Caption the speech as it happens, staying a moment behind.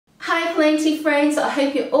planty friends, I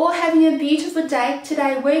hope you're all having a beautiful day.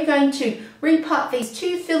 Today we're going to repot these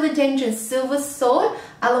two Philodendron Silver Sword,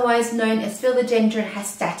 otherwise known as Philodendron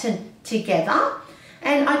Hastatum, together.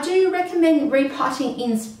 And I do recommend repotting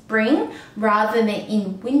in spring rather than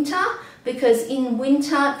in winter, because in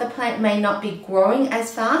winter the plant may not be growing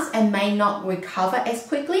as fast and may not recover as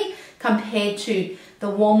quickly compared to the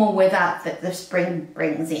warmer weather that the spring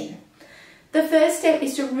brings in. The first step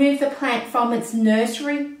is to remove the plant from its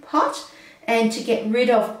nursery pot and to get rid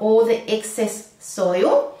of all the excess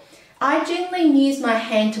soil. I generally use my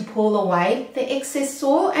hand to pull away the excess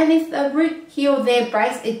soil, and if the root here or there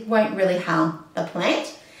breaks, it won't really harm the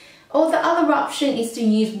plant. Or the other option is to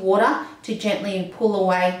use water to gently pull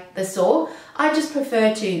away the soil. I just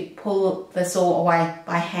prefer to pull the soil away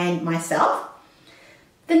by hand myself.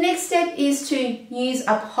 The next step is to use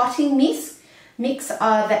a potting mix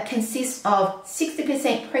that consists of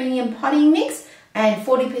 60% premium potting mix and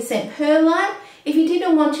 40% perlite. If you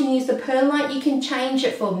didn't want to use the perlite, you can change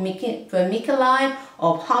it for vermiculite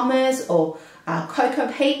or pumice or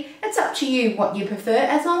cocoa peat. It's up to you what you prefer,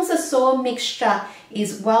 as long as the soil mixture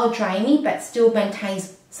is well draining but still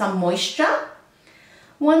maintains some moisture.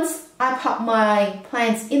 Once I pop my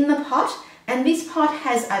plants in the pot, and this pot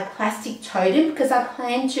has a plastic totem because I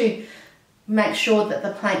plan to make sure that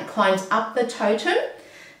the plant climbs up the totem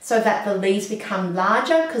so that the leaves become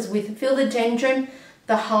larger, because with philodendron,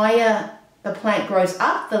 the higher the plant grows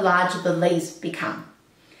up, the larger the leaves become.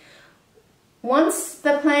 Once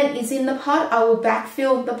the plant is in the pot, I will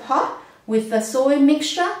backfill the pot with the soil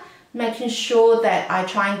mixture, making sure that I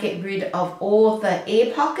try and get rid of all the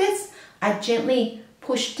air pockets. I gently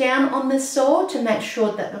push down on the soil to make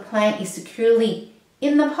sure that the plant is securely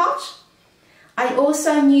in the pot. I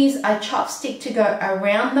also use a chopstick to go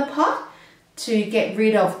around the pot to get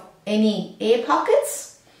rid of any air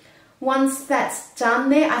pockets. Once that's done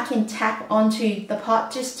there, I can tap onto the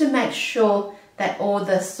pot just to make sure that all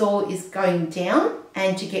the soil is going down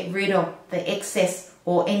and to get rid of the excess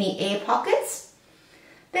or any air pockets.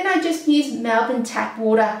 Then I just use Melbourne tap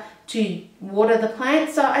water to water the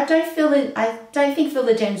plant. So I don't think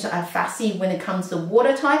philodendrons are fussy when it comes to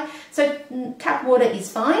water type, so tap water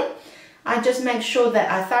is fine. I just make sure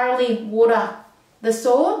that I thoroughly water the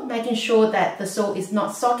soil, making sure that the soil is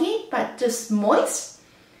not soggy but just moist.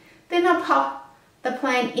 Then I pop the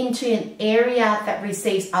plant into an area that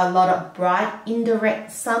receives a lot of bright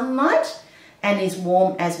indirect sunlight and is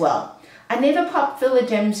warm as well. I never pop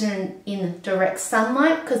philodendron in direct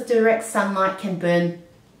sunlight because direct sunlight can burn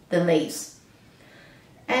the leaves.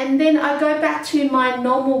 And then I go back to my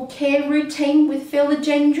normal care routine with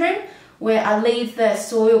philodendron, where I leave the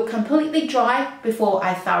soil completely dry before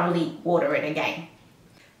I thoroughly water it again.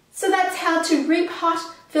 So that's how to repot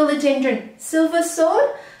Philodendron Silver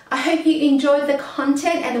Sword. I hope you enjoyed the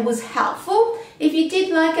content and it was helpful. If you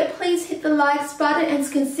did like it, please hit the likes button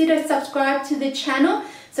and consider subscribe to the channel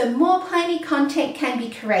so more planty content can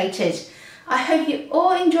be created. I hope you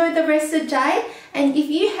all enjoyed the rest of the day, and if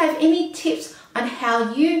you have any tips on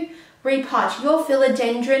how you repot your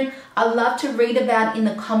philodendron, I'd love to read about in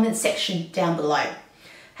the comment section down below.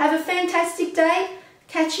 Have a fantastic day.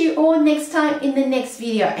 Catch you all next time in the next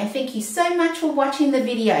video, and thank you so much for watching the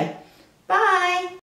video. Bye.